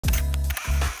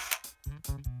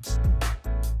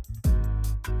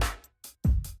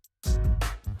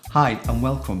Hi and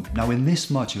welcome. Now in this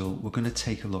module we're going to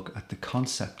take a look at the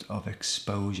concept of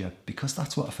exposure, because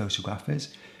that's what a photograph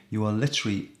is. You are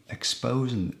literally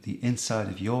exposing the inside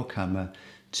of your camera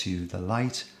to the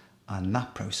light, and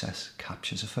that process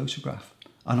captures a photograph.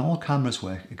 And all cameras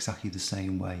work exactly the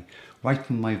same way. Right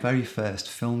from my very first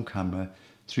film camera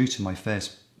through to my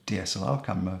first DSLR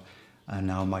camera and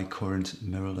now my current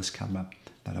mirrorless camera,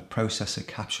 that a process of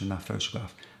capturing that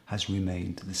photograph has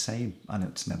remained the same and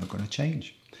it's never going to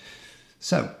change.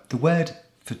 So the word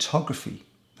photography,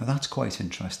 now that's quite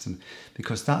interesting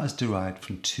because that is derived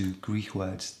from two Greek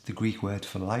words, the Greek word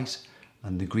for light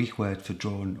and the Greek word for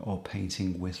drawing or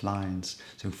painting with lines.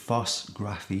 So phos,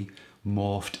 graphy,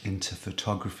 morphed into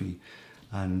photography,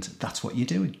 and that's what you're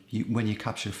doing. When you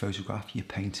capture a photograph, you're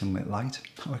painting with light.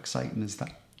 How exciting is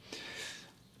that?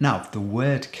 Now, the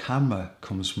word camera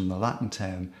comes from the Latin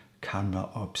term camera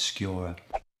obscura.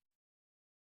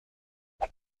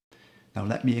 Now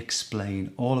let me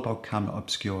explain all about camera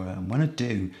obscura, and when I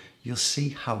do, you'll see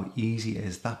how easy it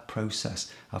is. That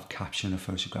process of capturing a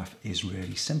photograph is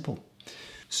really simple.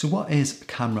 So what is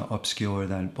camera obscura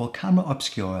then? Well, camera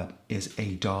obscura is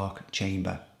a dark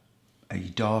chamber, a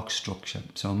dark structure.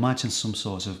 So imagine some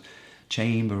sort of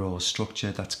chamber or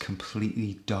structure that's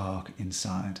completely dark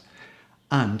inside.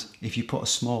 And if you put a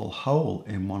small hole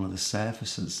in one of the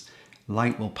surfaces,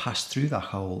 light will pass through that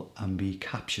hole and be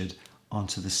captured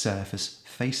onto the surface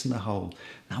facing the hole.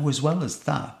 Now, as well as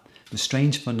that, the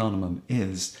strange phenomenon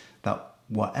is that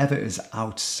whatever is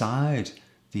outside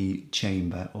the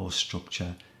chamber or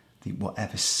structure,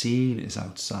 whatever scene is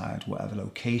outside, whatever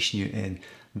location you're in,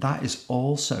 that is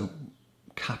also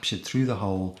captured through the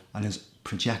hole and is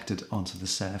projected onto the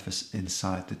surface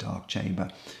inside the dark chamber.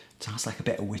 It sounds like a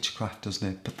bit of witchcraft, doesn't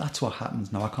it? But that's what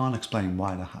happens. Now, I can't explain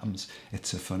why that happens.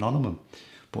 It's a phenomenon.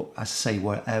 But as I say,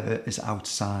 whatever is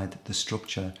outside the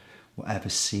structure, whatever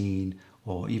scene,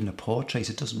 or even a portrait,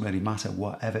 it doesn't really matter.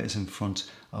 Whatever is in front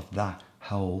of that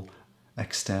hole,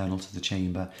 external to the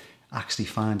chamber, actually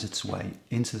finds its way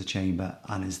into the chamber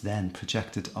and is then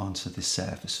projected onto the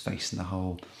surface facing the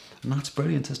hole. And that's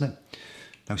brilliant, isn't it?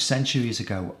 Now, centuries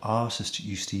ago, artists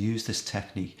used to use this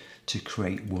technique to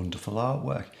create wonderful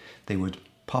artwork. They would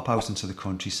pop out into the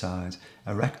countryside,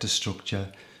 erect a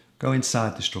structure, go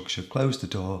inside the structure, close the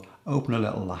door, open a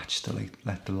little latch to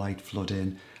let the light flood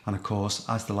in. And of course,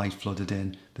 as the light flooded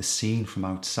in, the scene from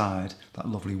outside, that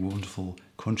lovely, wonderful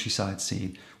countryside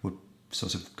scene, would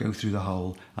sort of go through the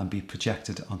hole and be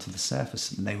projected onto the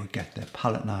surface. And they would get their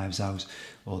palette knives out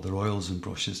or their oils and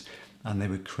brushes, and they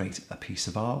would create a piece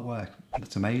of artwork.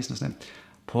 That's amazing, isn't it?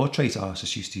 Portrait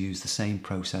artists used to use the same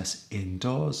process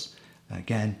indoors.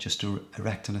 Again, just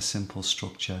erecting a simple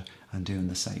structure and doing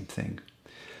the same thing.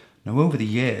 Now, over the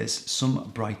years,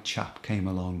 some bright chap came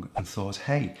along and thought,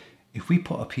 hey, if we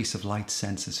put a piece of light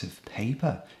sensitive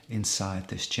paper inside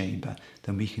this chamber,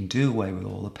 then we can do away with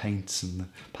all the paints and the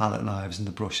palette knives and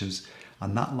the brushes,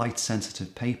 and that light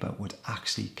sensitive paper would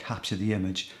actually capture the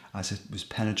image as it was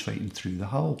penetrating through the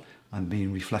hole and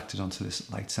being reflected onto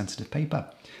this light sensitive paper.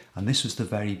 And this was the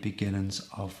very beginnings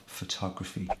of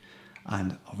photography.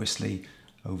 And obviously,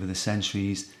 over the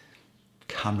centuries,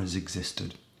 cameras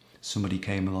existed. Somebody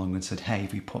came along and said, hey,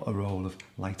 if we put a roll of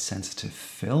light sensitive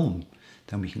film,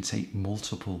 then we can take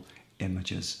multiple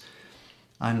images.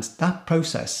 And that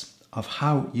process of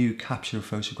how you capture a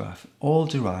photograph all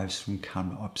derives from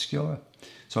camera obscura.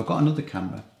 So I've got another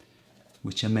camera,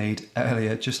 which I made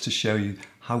earlier just to show you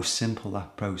how simple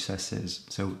that process is.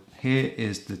 So here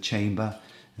is the chamber.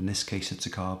 In this case, it's a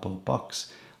cardboard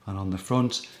box. And on the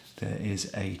front, there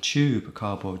is a tube, a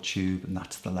cardboard tube, and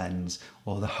that's the lens,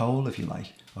 or the hole, if you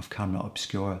like, of camera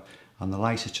obscura. And the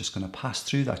light is just going to pass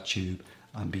through that tube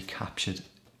and be captured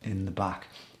in the back,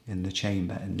 in the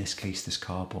chamber, in this case, this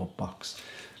cardboard box.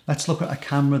 Let's look at a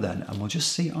camera then, and we'll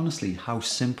just see honestly how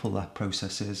simple that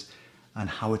process is and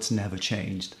how it's never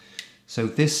changed. So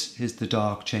this is the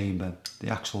dark chamber. The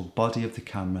actual body of the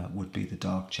camera would be the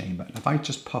dark chamber. If I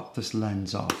just pop this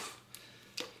lens off,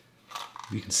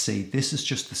 you can see this is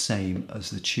just the same as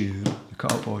the tube, the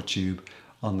cardboard tube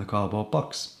on the cardboard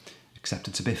box, except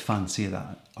it's a bit fancier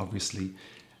that, obviously.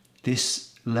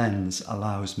 This lens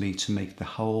allows me to make the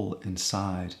hole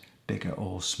inside bigger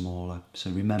or smaller. So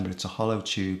remember, it's a hollow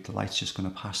tube, the light's just going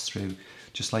to pass through,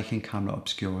 just like in camera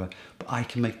obscura, but I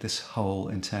can make this hole,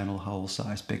 internal hole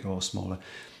size, bigger or smaller.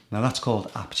 Now that's called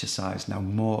aperture size. Now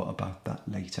more about that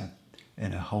later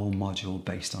in a whole module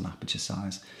based on aperture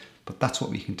size, but that's what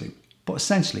we can do. But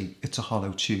essentially, it's a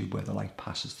hollow tube where the light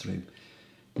passes through.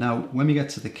 Now, when we get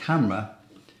to the camera,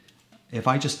 if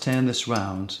I just turn this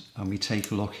round and we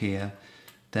take a look here,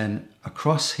 then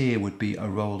across here would be a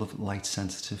roll of light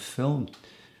sensitive film.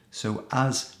 So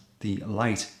as the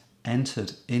light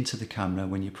entered into the camera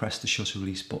when you press the shutter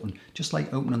release button, just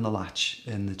like opening the latch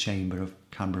in the chamber of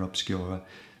Camera Obscura,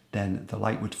 then the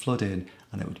light would flood in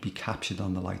and it would be captured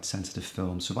on the light sensitive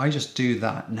film. So if I just do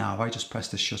that now, if I just press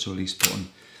the shutter release button,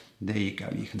 there you go,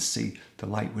 you can see the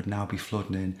light would now be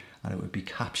flooding in and it would be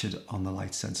captured on the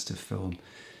light sensitive film.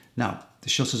 Now, the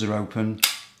shutters are open,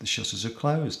 the shutters are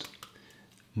closed.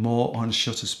 More on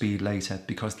shutter speed later,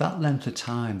 because that length of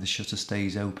time the shutter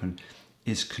stays open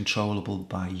is controllable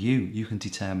by you. You can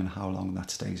determine how long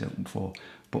that stays open for,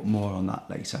 but more on that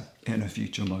later in a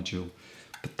future module.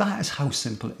 But that is how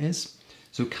simple it is.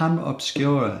 So Camera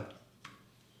Obscura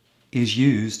is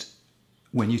used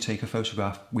when you take a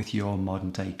photograph with your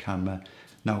modern day camera.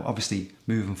 Now, obviously,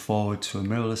 moving forward to a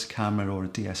mirrorless camera or a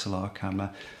DSLR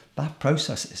camera, that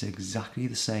process is exactly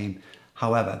the same.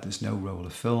 However, there's no roll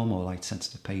of film or light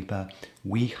sensitive paper.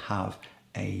 We have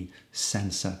a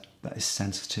sensor that is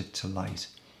sensitive to light.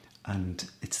 And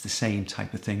it's the same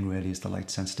type of thing really as the light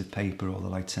sensitive paper or the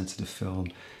light sensitive film.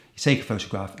 You take a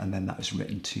photograph and then that is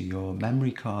written to your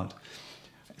memory card.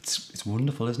 It's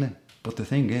wonderful, isn't it? But the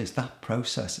thing is, that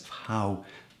process of how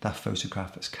that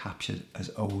photograph is captured has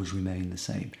always remained the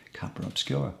same, Camera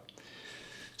Obscura.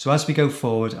 So as we go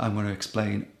forward, I'm going to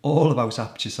explain all about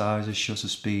aperture sizes, shutter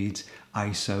speeds,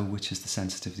 ISO, which is the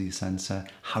sensitivity sensor,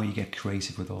 how you get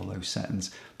creative with all those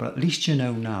settings. But at least you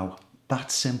know now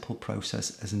that simple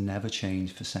process has never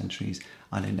changed for centuries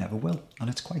and it never will. And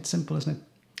it's quite simple, isn't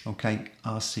it? Okay,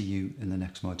 I'll see you in the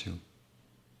next module.